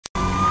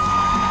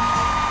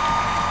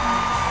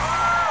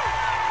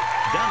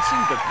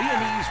commencing the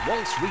Viennese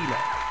waltz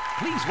relay.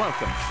 Please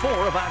welcome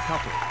 4 of our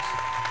couples.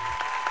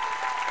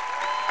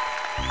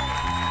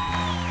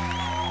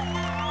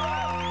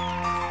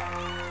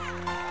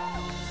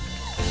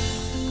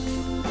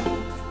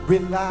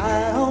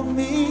 Rely on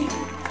me to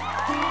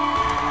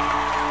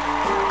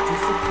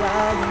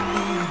supply your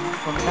needs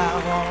from now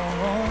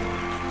on.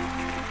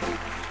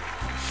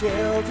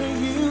 Shelter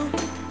you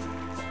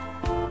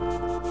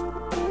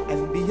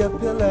and be a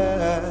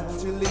pillar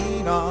to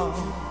lean on.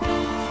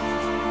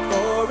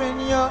 For in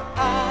your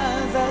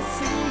eyes I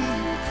see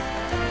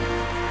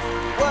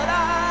what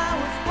I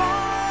was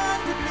born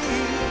to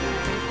be.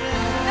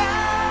 And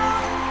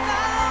now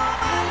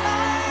my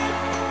life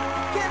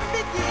can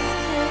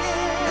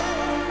begin.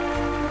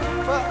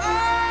 For I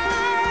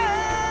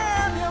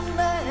am your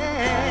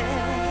man.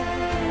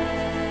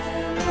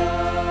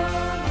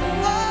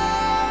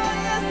 Oh,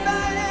 yes I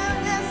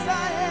am, yes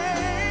I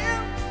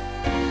am.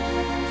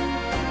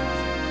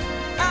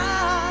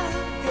 I'm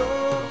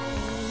your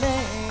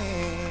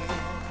man.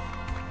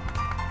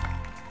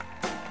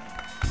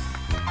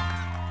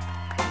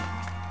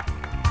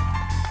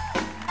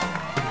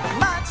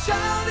 My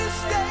childish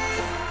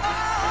days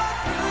are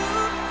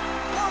through.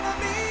 Wanna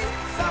be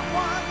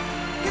someone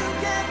you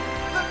can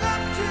look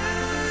up to,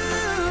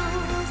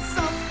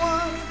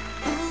 someone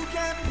who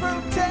can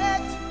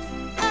protect,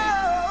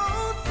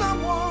 oh,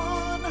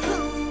 someone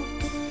who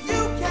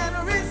you can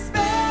respect.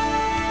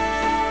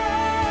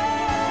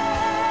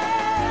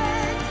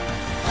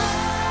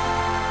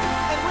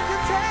 And when you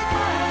take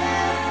my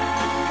hand,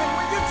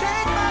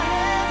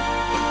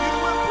 you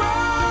will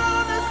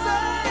promise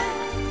say,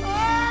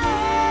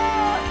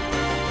 oh,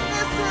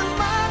 this is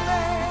my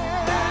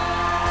man.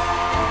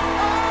 Oh,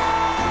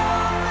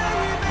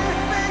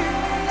 baby,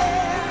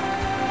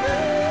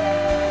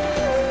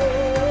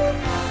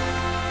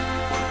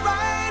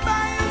 right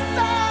by your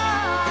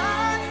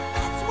side,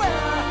 that's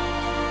where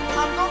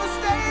I'm gonna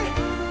stay,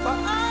 for I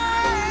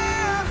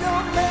am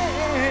your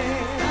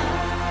man.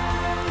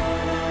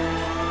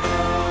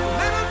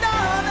 Little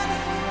darling,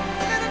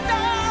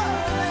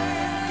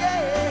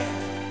 yeah.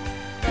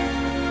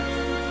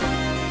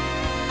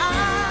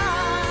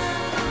 I'm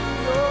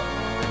your man.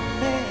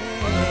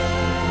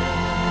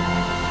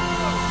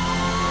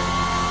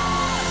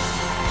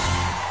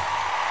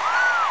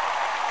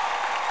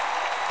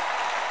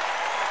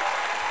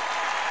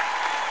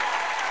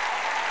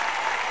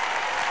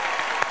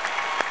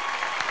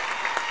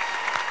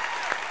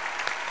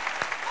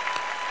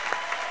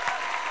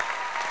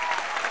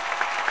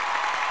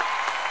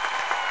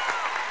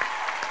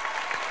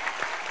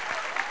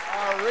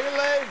 Our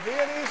relay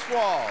Viennese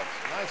waltz.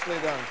 Nicely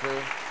done,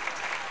 crew.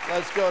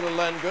 Let's go to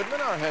Len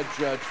Goodman, our head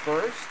judge,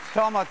 first.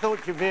 Tom, I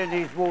thought your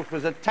Viennese waltz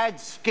was a tad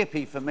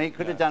skippy for me.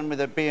 Could have done with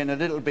it being a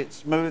little bit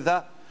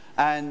smoother.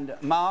 And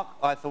Mark,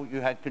 I thought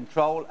you had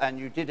control, and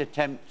you did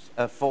attempt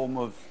a form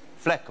of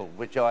fleckle,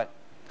 which I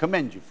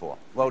commend you for.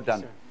 Well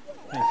done.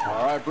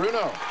 All right,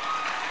 Bruno.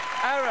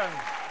 Aaron,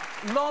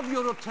 love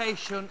your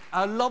rotation.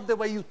 I love the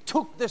way you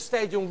took the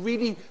stage and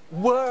really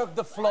worked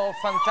the floor.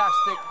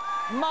 Fantastic.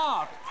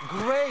 Mark,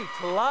 great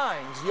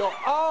lines. Your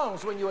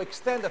arms when you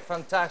extend are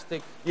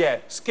fantastic. Yeah,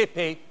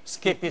 skippy,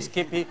 skippy,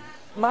 skippy.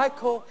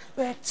 Michael,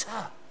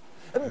 better.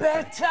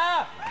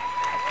 Better.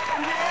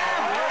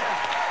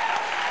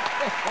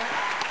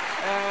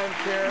 And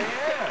Carrie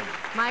Ann.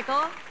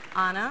 Michael,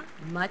 Anna,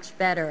 much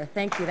better.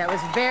 Thank you. That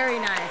was very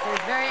nice. It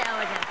was very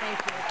elegant. Thank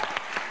you.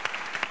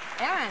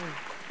 Aaron,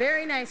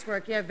 very nice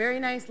work. You have very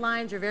nice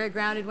lines. You're very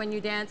grounded when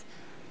you dance.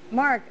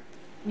 Mark,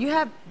 you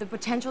have the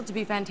potential to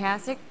be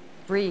fantastic.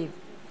 Breathe.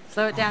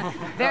 Slow it down.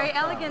 Very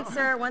elegant,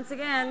 sir. Once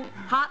again,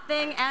 hot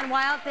thing and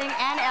wild thing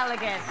and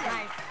elegant.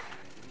 Nice.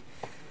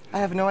 I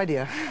have no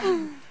idea.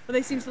 Well,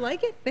 they seem to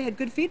like it. They had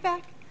good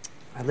feedback.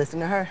 I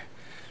listened to her.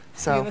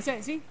 So. You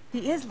listen, see,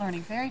 he is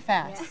learning very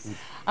fast. Yes.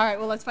 All right,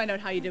 well, let's find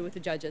out how you did with the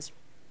judges.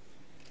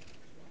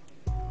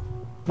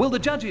 Will the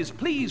judges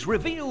please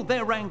reveal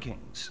their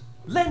rankings?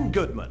 Len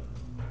Goodman.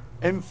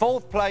 In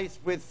 4th place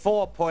with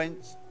 4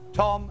 points,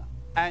 Tom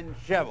and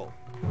Cheryl.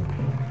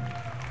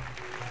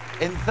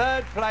 In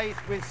 3rd place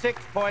with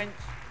 6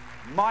 points,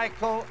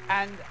 Michael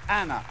and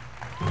Anna.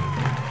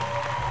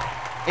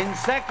 In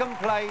 2nd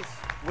place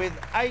with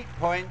 8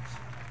 points,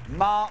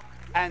 Mark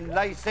and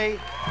Lacey,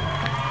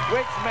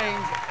 which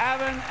means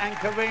Aaron and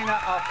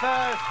Karina are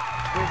first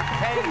with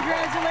 10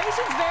 Congratulations,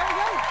 points. very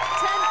good.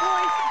 10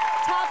 points,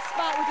 top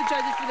spot with the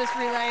judges for this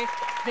relay.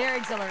 Very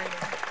exhilarating.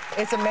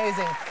 It's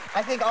amazing.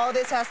 I think all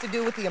this has to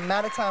do with the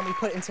amount of time we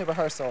put into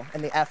rehearsal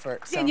and the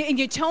effort. So. And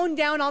you toned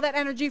down all that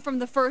energy from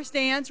the first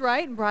dance,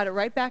 right? And brought it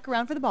right back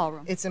around for the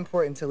ballroom. It's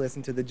important to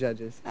listen to the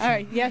judges. All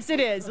right, yes it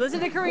is.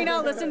 Listen to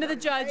Karina, listen to the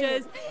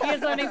judges. He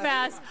is learning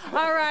fast.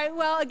 All right,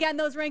 well, again,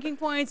 those ranking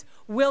points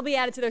will be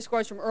added to their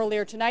scores from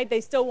earlier tonight.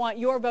 They still want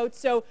your votes,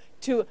 so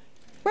to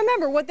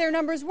remember what their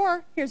numbers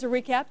were, here's a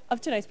recap of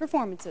tonight's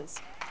performances.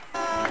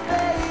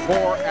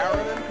 For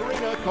Aaron and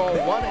Karina, call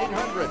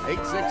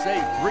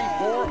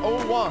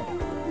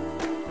 1-800-868-3401.